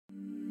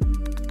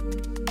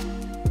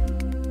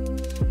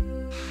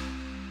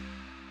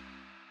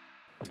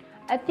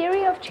A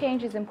theory of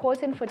change is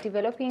important for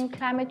developing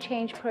climate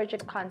change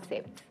project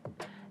concepts.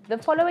 The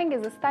following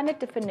is a standard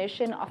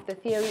definition of the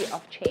theory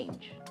of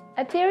change.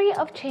 A theory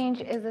of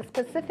change is a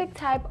specific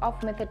type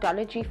of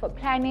methodology for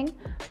planning,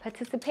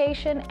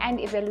 participation,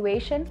 and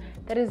evaluation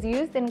that is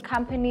used in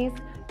companies,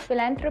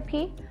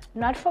 philanthropy,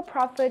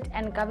 not-for-profit,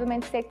 and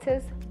government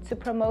sectors to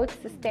promote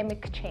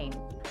systemic change.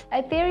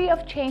 A theory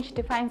of change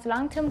defines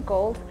long-term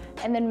goals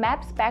and then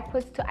maps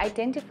backwards to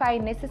identify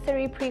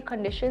necessary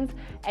preconditions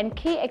and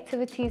key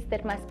activities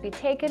that must be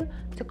taken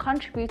to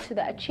contribute to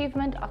the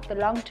achievement of the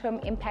long-term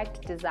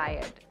impact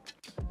desired.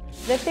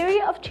 The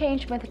theory of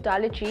change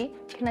methodology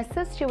can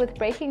assist you with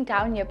breaking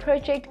down your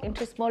project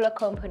into smaller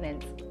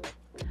components.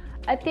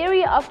 A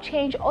theory of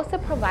change also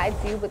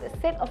provides you with a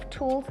set of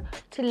tools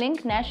to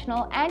link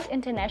national and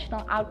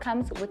international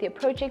outcomes with your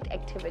project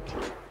activity.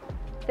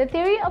 The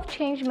theory of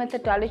change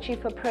methodology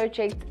for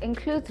projects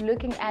includes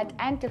looking at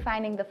and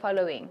defining the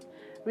following: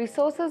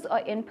 resources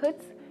or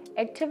inputs,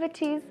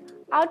 activities,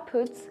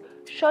 outputs,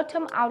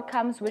 short-term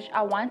outcomes which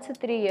are 1 to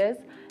 3 years,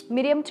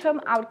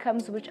 medium-term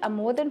outcomes which are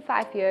more than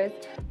 5 years,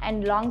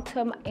 and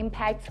long-term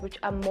impacts which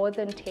are more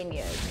than 10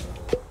 years.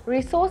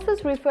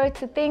 Resources refer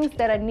to things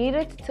that are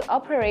needed to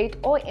operate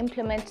or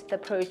implement the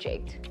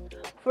project.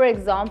 For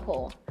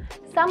example,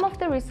 some of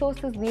the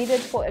resources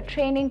needed for a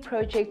training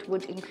project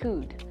would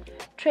include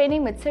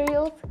training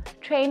materials,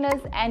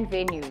 trainers, and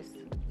venues.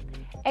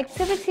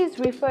 Activities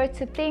refer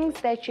to things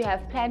that you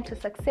have planned to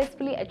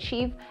successfully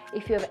achieve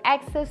if you have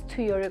access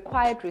to your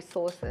required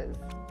resources.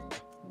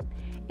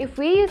 If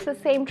we use the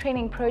same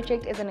training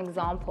project as an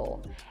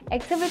example,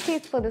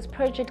 activities for this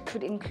project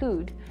could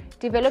include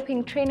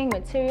developing training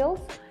materials,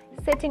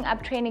 setting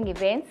up training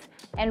events,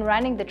 and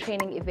running the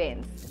training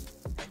events.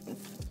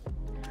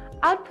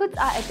 Outputs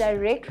are a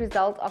direct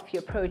result of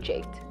your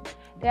project.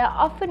 They are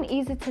often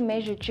easy to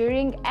measure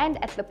during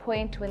and at the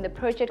point when the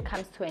project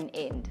comes to an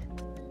end.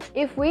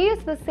 If we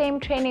use the same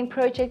training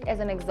project as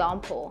an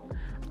example,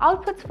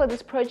 outputs for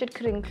this project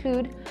could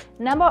include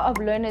number of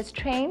learners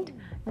trained,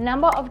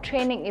 number of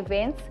training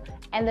events,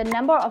 and the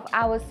number of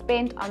hours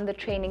spent on the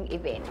training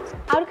event.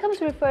 Outcomes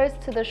refers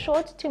to the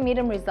short to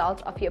medium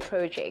results of your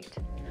project.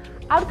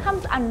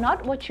 Outcomes are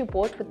not what you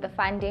bought with the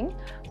funding,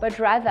 but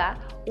rather,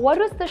 what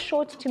was the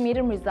short to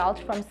medium result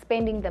from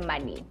spending the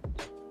money?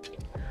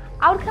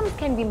 Outcomes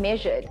can be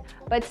measured,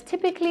 but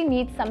typically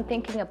need some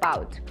thinking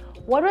about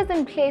what was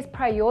in place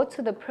prior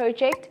to the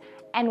project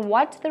and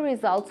what the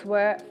results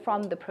were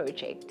from the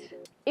project.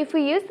 If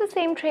we use the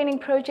same training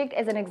project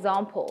as an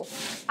example,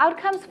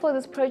 outcomes for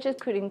this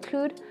project could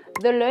include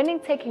the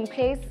learning taking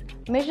place,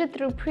 measured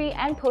through pre-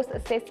 and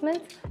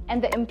post-assessments,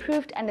 and the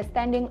improved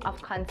understanding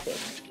of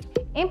concepts.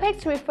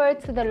 Impacts refer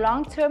to the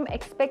long-term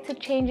expected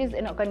changes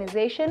in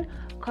organization,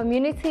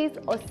 communities,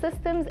 or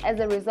systems as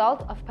a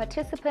result of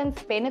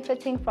participants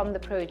benefiting from the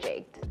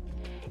project.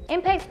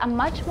 Impacts are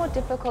much more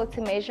difficult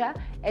to measure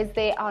as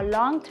they are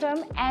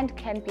long-term and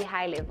can be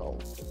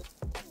high-level.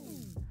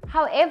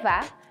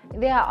 However,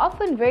 they are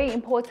often very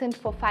important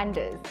for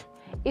funders.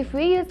 If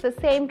we use the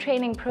same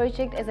training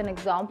project as an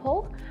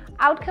example,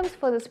 outcomes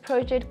for this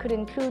project could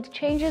include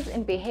changes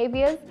in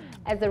behaviors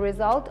as a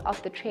result of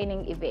the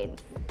training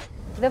events.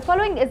 The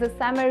following is a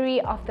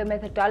summary of the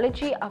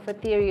methodology of a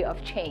theory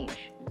of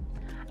change.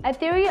 A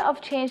theory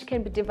of change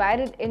can be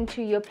divided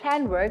into your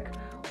planned work,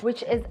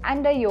 which is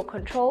under your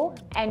control,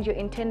 and your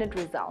intended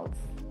results.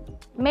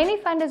 Many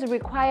funders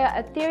require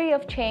a theory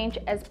of change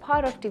as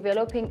part of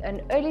developing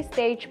an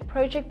early-stage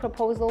project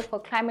proposal for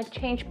climate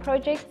change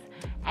projects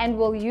and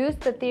will use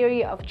the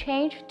theory of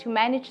change to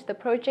manage the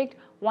project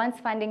once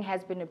funding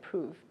has been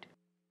approved.